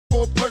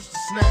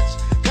snatch.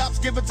 Cops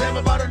give a damn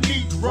about a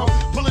Negro.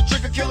 Pull a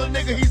trigger, kill a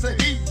nigga, he's a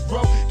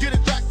hero. Get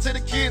it back to the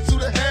kids who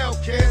the hell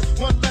cares.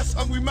 One less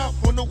hungry mouth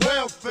on the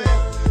welfare.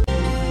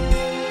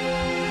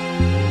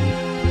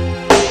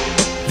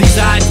 These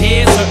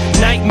ideas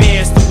are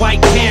nightmares to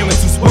white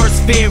parents whose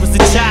worst fear is a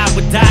child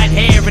with dyed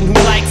hair and who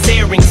likes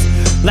earrings.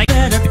 Like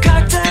at a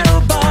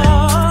cocktail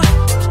bar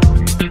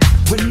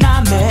when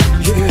I met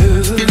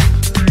you,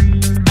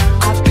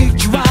 I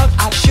picked you out,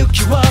 I shook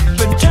you up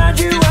and turned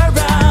you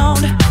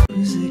around.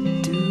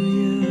 Music, do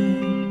you?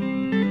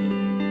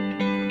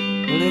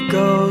 Well, it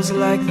goes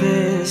like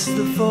this: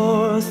 the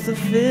fourth, the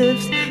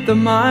fifth, the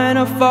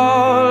minor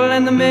fall,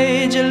 and the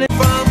major lift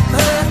from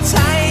her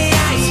time.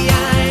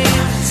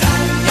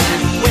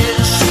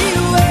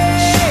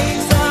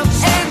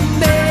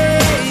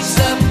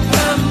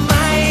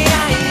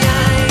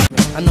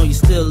 I know you're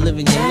still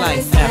living your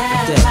life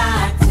after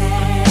death.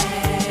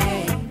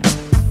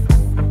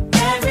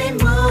 Every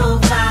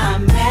move I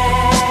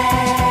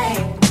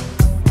make.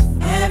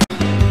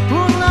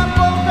 Una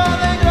poca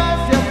de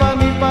gracia pa'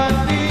 mi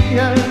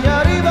pastilla. Y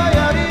arriba, ay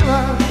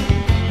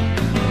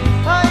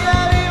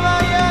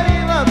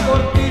arriba,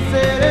 por ti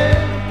seré.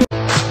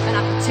 And I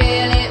could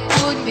tell it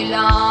would be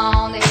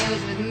long that he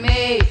was with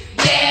me,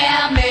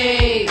 yeah, me.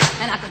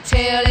 And I could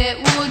tell it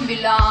wouldn't be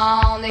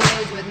long that he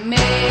was with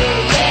me,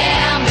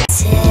 yeah, me.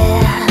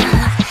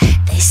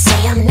 They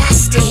say I'm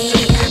nasty,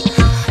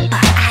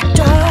 but I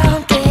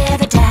don't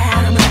give a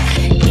damn.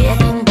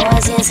 Getting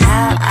boys is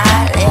how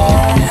I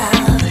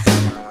live.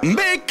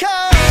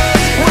 Because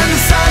when the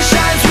sun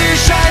shines, we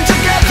shine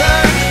together.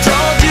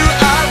 Told you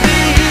I'll be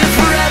here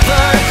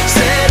forever.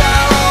 Said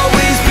I'll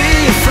always be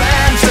your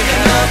friend.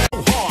 Taking up So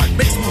hard,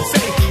 makes me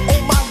say,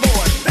 oh my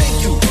Lord, thank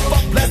you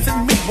for blessing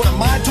me. What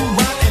am I to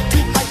rhyme and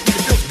too hype? It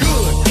feels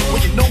good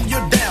when you know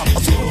you're down. A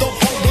super dope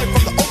homeboy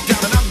from the Oak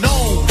Town, and I'm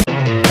known.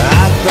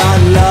 I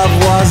thought love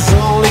was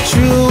only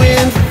true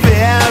in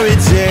fairy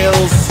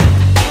tales,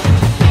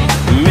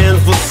 meant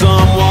for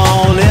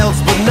someone else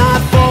but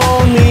not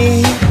for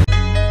me.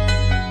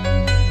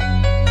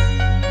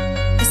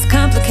 It's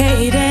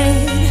complicated,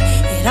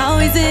 it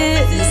always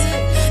is.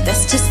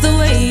 That's just the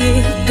way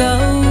it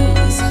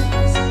goes.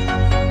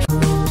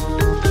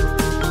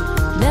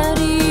 Now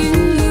do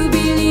you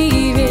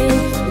believe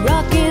in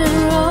rock and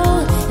roll?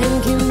 And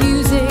can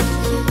music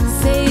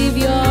save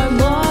your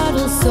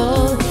mortal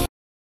soul?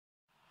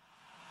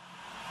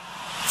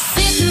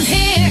 Sitting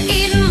here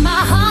eating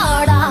my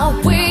heart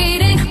out,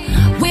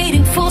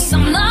 waiting for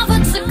some lover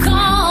to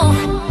call.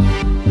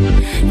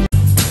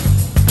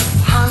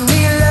 I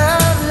need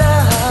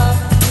love,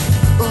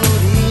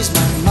 ooh, ease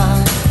my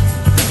mind.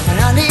 And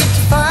I need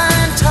to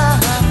find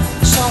time,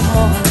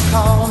 someone to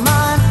call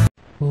mine.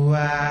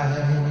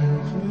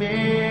 Wise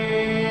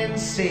men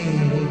say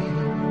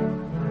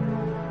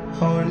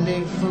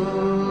only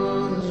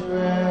fools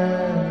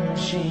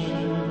rushing.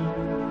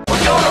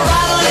 We're gonna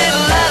write a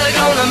little letter,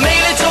 gonna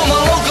mail it to my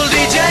local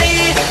DJ.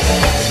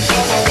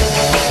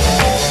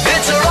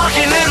 It's a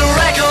rocky little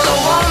record, I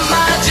want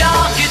my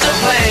jockey to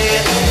play.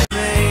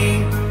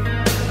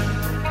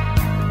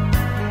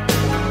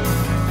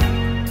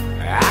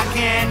 I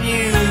can't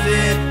use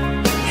it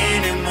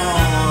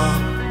anymore.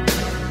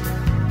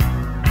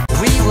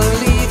 We will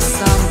leave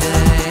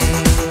someday.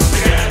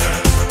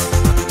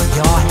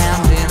 Your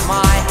hand in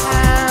my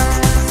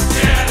hand.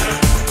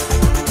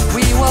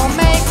 We will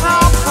make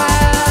our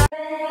plan.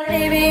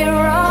 Baby,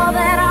 you're all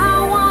that I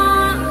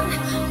want.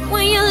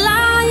 When you're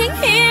lying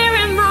here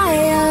in my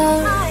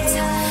arms,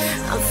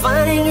 I'm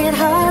finding it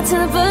hard to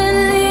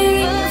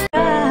believe.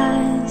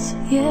 Guys,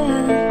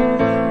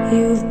 yeah,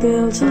 you've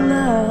built a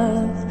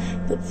love,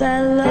 but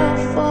that love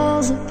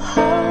falls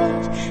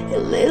apart.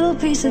 Your little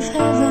piece of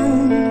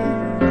heaven.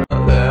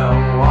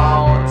 Them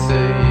want to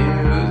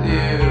use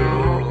you.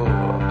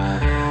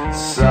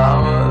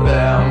 Some of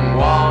them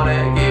want to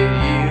get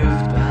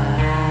used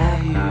by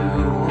you.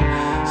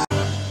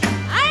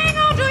 I ain't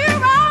gonna do you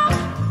wrong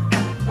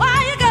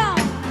while you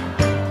gone.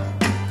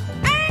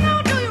 I ain't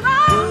gonna do you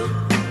wrong,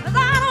 'cause I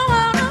don't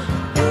wanna.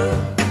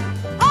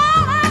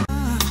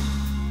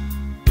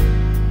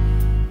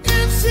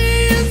 If she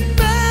is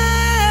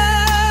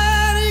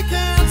bad, he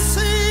can't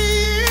see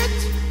it.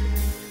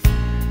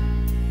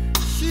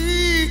 She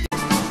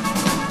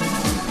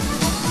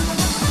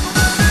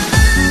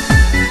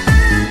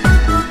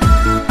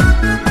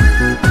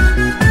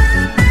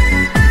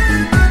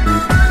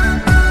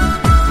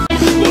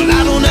well,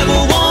 I don't ever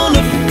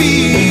wanna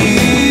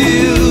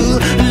feel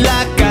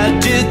like I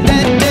did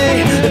that day.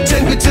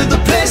 Take me to the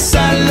place I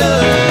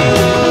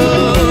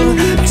love.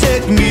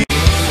 Take me.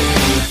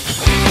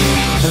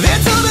 They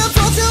told me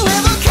don't you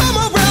ever come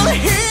around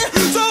here.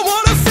 Don't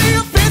wanna see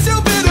your face, you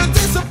better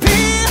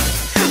disappear.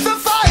 The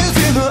fire's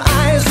in her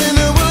eyes and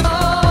it would.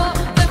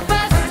 The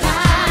first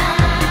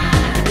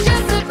time,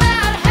 just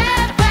about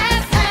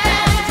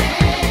 10:30,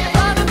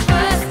 for the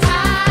first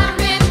time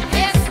in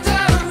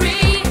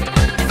history.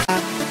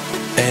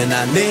 And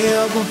I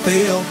never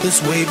felt this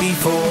way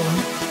before.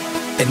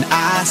 And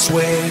I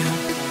swear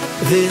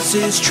this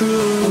is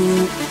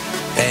true.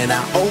 And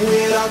I owe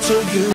it all to you.